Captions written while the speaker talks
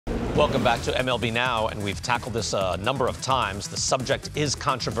Welcome back to MLB Now, and we've tackled this a number of times. The subject is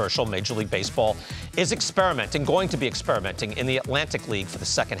controversial. Major League Baseball is going to be experimenting in the Atlantic League for the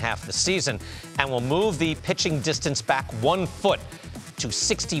second half of the season, and will move the pitching distance back 1 foot to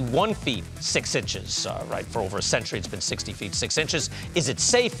 61 feet 6 inches. Right, for over a century, it's been 60 feet 6 inches. Is it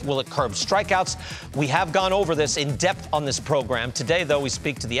safe? Will it curb strikeouts? We have gone over this in depth on this program. Today, though, we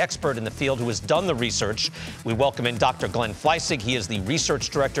speak to the expert in the field who has done the research. We welcome in Dr. Glenn Fleisig. He is the research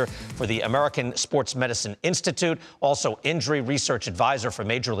director for the American Sports Medicine Institute, also injury research advisor for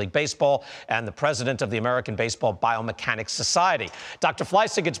Major League Baseball, and the president of the American Baseball Biomechanical Study. Dr.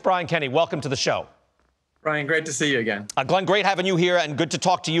 Fleisig, it's Brian Kenny. Welcome to the show. Brian, great to see you again. Glenn, great having you here, and good to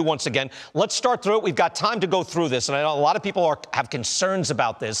talk to you once again. Let's start through it. We've got time to go through this, and I know a lot of people have concerns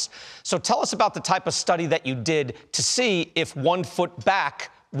about this. So tell us about the type of study that you did to see if 1 foot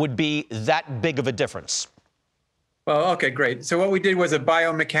back would be that big of a difference. Well, okay, great. So what we did was a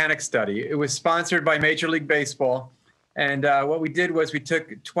biomechanics study. It was sponsored by Major League Baseball. And what we did was we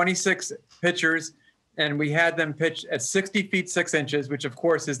took 26 pitchers, and we had them pitch at 60 feet 6 inches, which, of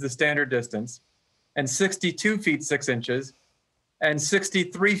course, is the standard distance, and 62 feet 6 inches, and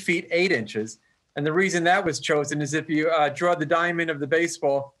 63 feet 8 inches. And the reason that was chosen is if you draw the diamond of the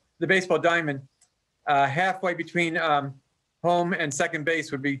baseball diamond, halfway between home and second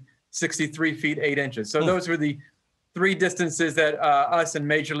base would be 63 feet 8 inches. So those were the three distances that us and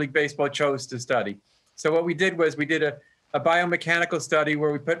Major League Baseball chose to study. So what we did was we did a biomechanical study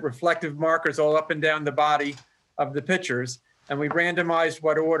where we put reflective markers all up and down the body of the pitchers, and we randomized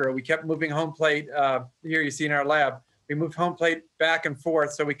what order. We kept moving home plate. Here you see in our lab, we moved home plate back and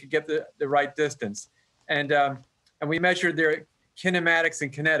forth so we could get the right distance. And we measured their kinematics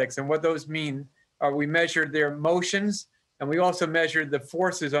and kinetics. And what those mean are we measured their motions, and we also measured the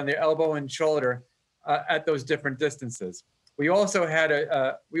forces on their elbow and shoulder at those different distances. We also have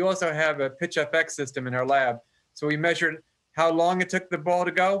a pitch FX system in our lab. So we measured how long it took the ball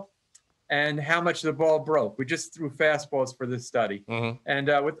to go and how much the ball broke. We just threw fastballs for this study. Mm-hmm.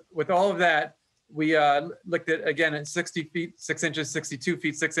 And with all of that, we looked at, again, at 60 feet 6 inches, 62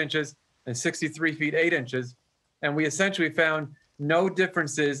 feet 6 inches, and 63 feet 8 inches. And we essentially found no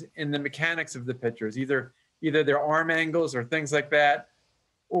differences in the mechanics of the pitchers, either their arm angles or things like that,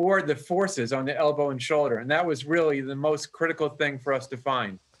 or the forces on the elbow and shoulder. And that was really the most critical thing for us to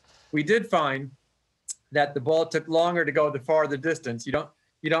find. We did find that the ball took longer to go the farther distance. You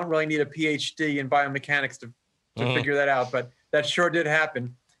don't really need a PhD in biomechanics to figure that out, but that sure did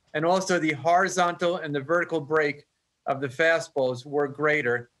happen. And also the horizontal and the vertical break of the fastballs were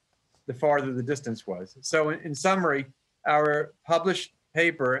greater the farther the distance was. So in summary, our published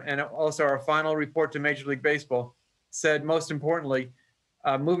paper and also our final report to Major League Baseball said, most importantly,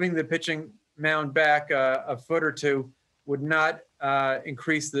 moving the pitching mound back a foot or two would not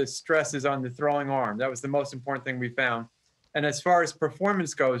increase the stresses on the throwing arm. That was the most important thing we found. And as far as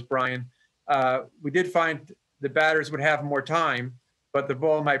performance goes, Brian, we did find the batters would have more time, but the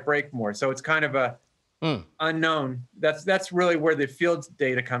ball might break more. So it's kind of a unknown. That's really where the field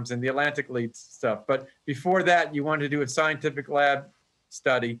data comes in, the Atlantic League stuff. But before that, you wanted to do a scientific lab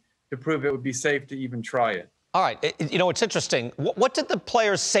study to prove it would be safe to even try it. All right. You know, it's interesting. What did the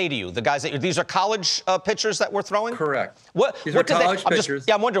players say to you? The guys these are college pitchers that were throwing? Correct. These are college pitchers.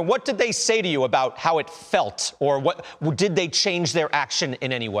 I'm wondering, what did they say to you about how it felt, or did they change their action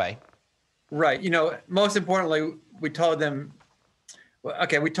in any way? Right. You know, most importantly, we told them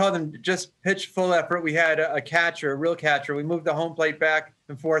just pitch full effort. We had a catcher, a real catcher. We moved the home plate back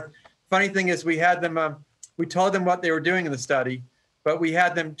and forth. Funny thing is, we had them. We told them what they were doing in the study, but we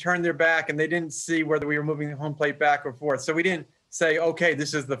had them turn their back, and they didn't see whether we were moving the home plate back or forth. So we didn't say, okay,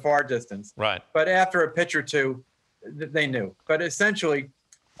 this is the far distance. Right. But after a pitch or two, they knew. But essentially,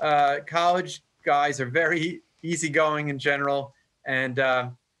 college guys are very easygoing in general, and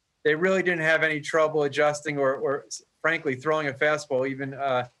they really didn't have any trouble adjusting or frankly, throwing a fastball, even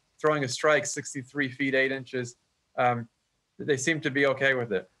throwing a strike 63 feet 8 inches. They seem to be okay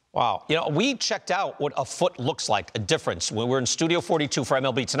with it. Wow. You know, we checked out what a foot looks like, a difference. We were in Studio 42 for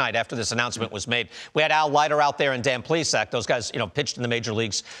MLB Tonight after this announcement was made. We had Al Leiter out there and Dan Plesac. Those guys, pitched in the major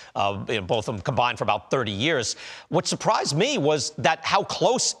leagues, both of them combined for about 30 years. What surprised me was how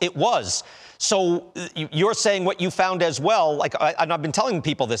close it was. So you're saying what you found as well, and I've been telling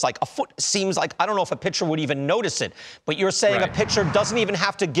people this, a foot seems like, I don't know if a pitcher would even notice it, but you're saying right. A pitcher doesn't even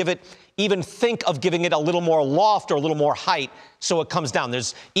have to think of giving it a little more loft or a little more height so it comes down.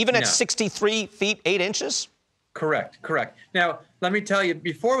 There's even at 63 feet, 8 inches? Correct. Now, let me tell you,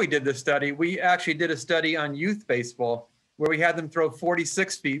 before we did this study, we actually did a study on youth baseball where we had them throw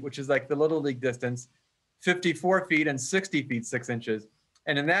 46 feet, which is like the little league distance, 54 feet and 60 feet 6 inches.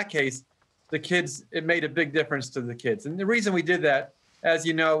 And in that case, it made a big difference to the kids. And the reason we did that, as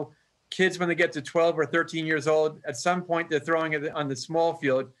you know, kids, when they get to 12 or 13 years old, at some point they're throwing it on the small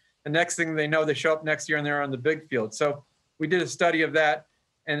field. The next thing they know, they show up next year and they're on the big field. So we did a study of that.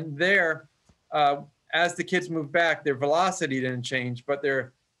 And there, as the kids moved back, their velocity didn't change, but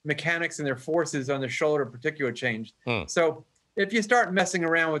their mechanics and their forces on their shoulder in particular changed. So if you start messing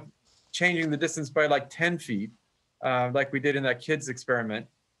around with changing the distance by like 10 feet, like we did in that kids experiment,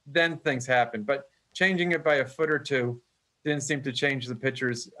 then things happen. But changing it by a foot or two didn't seem to change the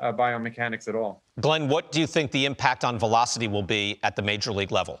pitcher's biomechanics at all. Glenn, what do you think the impact on velocity will be at the major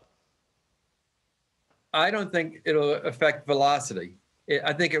league level? I don't think it'll affect velocity.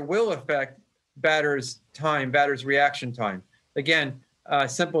 I think it will affect batter's reaction time. Again,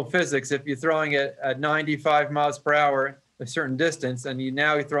 simple physics, if you're throwing it at 95 miles per hour, a certain distance, and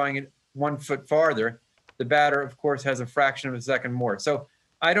now you're throwing it 1 foot farther, the batter, of course, has a fraction of a second more. So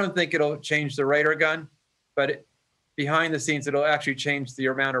I don't think it'll change the radar gun, but behind the scenes, it'll actually change the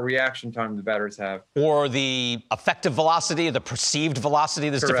amount of reaction time the batters have. Or the effective velocity, the perceived velocity.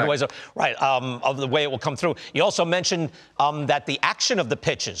 There's different ways of the way it will come through. You also mentioned that the action of the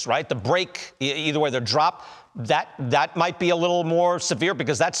pitches, right? The break, either way they're dropped, that might be a little more severe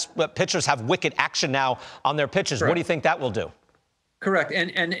because that's what pitchers have wicked action now on their pitches. Correct. What do you think that will do? Correct. And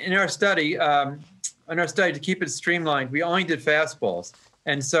in our study, to keep it streamlined, we only did fastballs.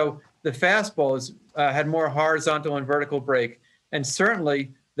 And so the fastballs had more horizontal and vertical break. And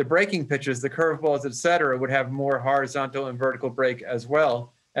certainly the breaking pitches, the curveballs, et cetera, would have more horizontal and vertical break as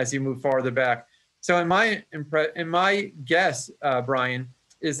well as you move farther back. So in my guess, Brian,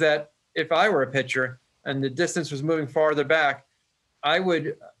 is that if I were a pitcher and the distance was moving farther back, I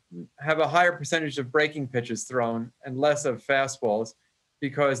would have a higher percentage of breaking pitches thrown and less of fastballs,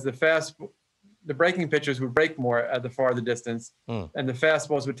 because the breaking pitches would break more at the farther distance, and the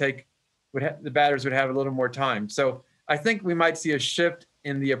fastballs the batters would have a little more time. So I think we might see a shift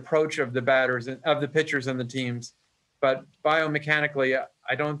in the approach of the batters and of the pitchers and the teams, but biomechanically,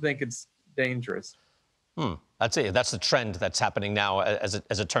 I don't think it's dangerous. That's it. That's the trend that's happening now, as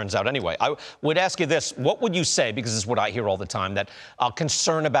it turns out. Anyway, I would ask you this: what would you say? Because this is what I hear all the time, that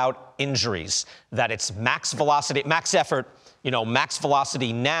concern about injuries, that it's max velocity, max effort. Max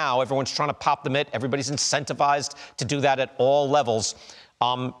velocity now. Everyone's trying to pop the mitt. Everybody's incentivized to do that at all levels.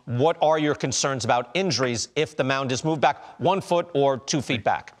 What are your concerns about injuries if the mound is moved back 1 foot or 2 feet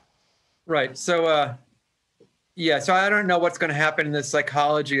back? Right. So, so I don't know what's going to happen in the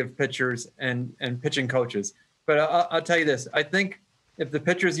psychology of pitchers and pitching coaches. But I'll tell you this. I think if the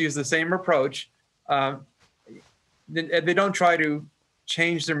pitchers use the same approach, if they don't try to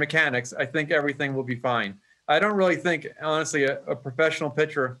change their mechanics, I think everything will be fine. I don't really think, honestly, a professional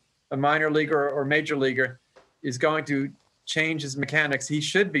pitcher, a minor leaguer or major leaguer, is going to change his mechanics. He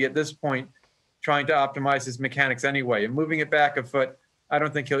should be, at this point, trying to optimize his mechanics anyway. And moving it back a foot, I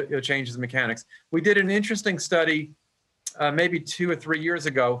don't think he'll change his mechanics. We did an interesting study maybe 2 or 3 years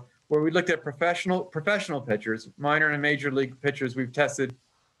ago where we looked at professional pitchers, minor and major league pitchers we've tested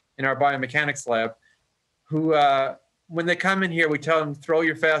in our biomechanics lab, who, when they come in here, we tell them, throw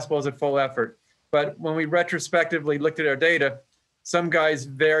your fastballs at full effort. But when we retrospectively looked at our data, some guys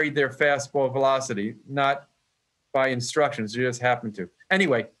varied their fastball velocity, not by instructions, they just happened to.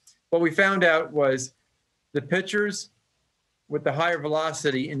 Anyway, what we found out was the pitchers with the higher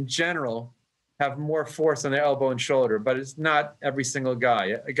velocity in general have more force on their elbow and shoulder, but it's not every single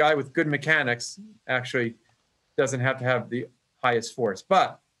guy. A guy with good mechanics actually doesn't have to have the highest force.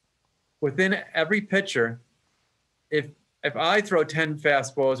 But within every pitcher, if I throw 10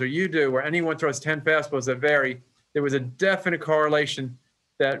 fastballs, or you do, or anyone throws 10 fastballs that vary, there was a definite correlation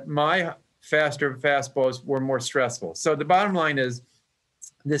that my faster fastballs were more stressful. So the bottom line is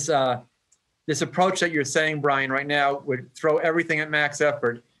this approach that you're saying, Brian, right now would throw everything at max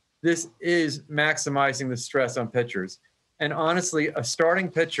effort. This is maximizing the stress on pitchers. And honestly, a starting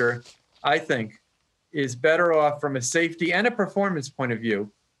pitcher, I think, is better off from a safety and a performance point of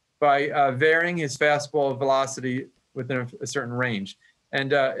view by varying his fastball velocity within a certain range.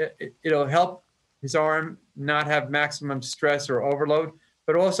 And it'll help his arm not have maximum stress or overload,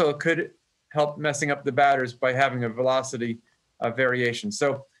 but also it could help messing up the batters by having a velocity variation.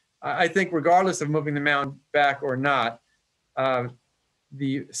 So I think regardless of moving the mound back or not,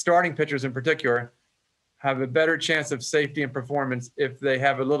 the starting pitchers in particular have a better chance of safety and performance if they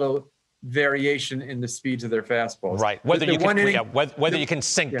have a little variation in the speeds of their fastballs. Right. Whether you can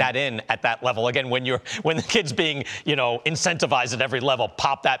sink that in at that level. Again, when the kid's being, incentivized at every level,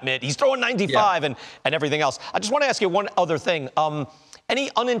 pop that mitt. He's throwing 95 and everything else. I just want to ask you one other thing. Any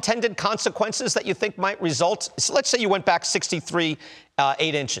unintended consequences that you think might result? So let's say you went back 63,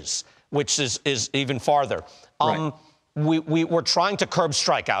 8 inches, which is even farther. Right. We're trying to curb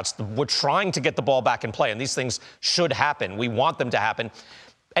strikeouts. We're trying to get the ball back in play, and these things should happen. We want them to happen.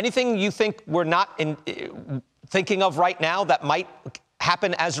 Anything you think we're not thinking of right now that might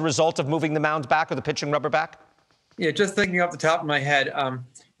happen as a result of moving the mound back or the pitching rubber back? Yeah, just thinking off the top of my head,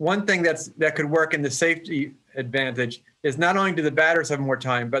 one thing that could work in the safety advantage is not only do the batters have more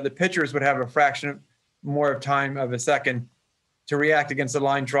time, but the pitchers would have a fraction more of time of a second to react against a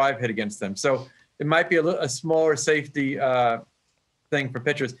line drive hit against them. So it might be a smaller safety thing for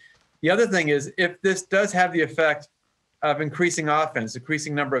pitchers. The other thing is, if this does have the effect of increasing offense,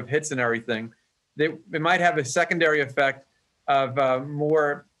 increasing number of hits and everything, it might have a secondary effect of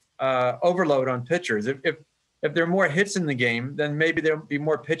more overload on pitchers. If there are more hits in the game, then maybe there'll be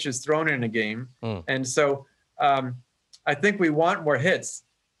more pitches thrown in a game. And so I think we want more hits,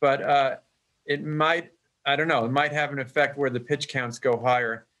 but it might, I don't know, it might have an effect where the pitch counts go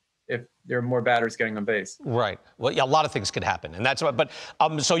higher if there are more batters getting on base. Right. Well, yeah, a lot of things could happen, and that's what. But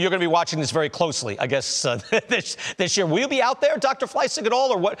so you're going to be watching this very closely, I guess, this year. Will you be out there, Dr. Fleisig, at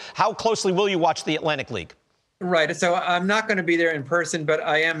all, or what? How closely will you watch the Atlantic League? Right. So I'm not going to be there in person, but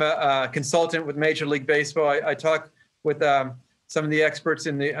I am a consultant with Major League Baseball. I talk with some of the experts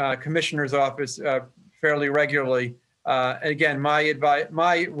in the commissioner's office fairly regularly. Again,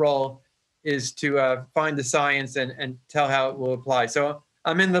 my role is to find the science and tell how it will apply. So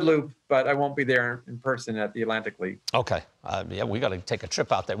I'm in the loop, but I won't be there in person at the Atlantic League. Okay. Yeah, we got to take a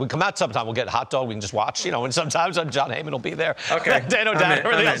trip out there. We come out sometime. We'll get a hot dog. We can just watch, and sometimes John Heyman will be there. Okay. Dano Dan,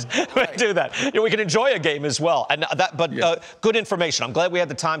 everything else. We do that. We can enjoy a game as well. And good information. I'm glad we had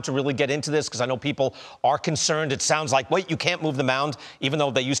the time to really get into this because I know people are concerned. It sounds like, wait, you can't move the mound, even though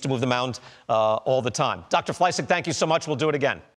they used to move the mound all the time. Dr. Fleisig, thank you so much. We'll do it again.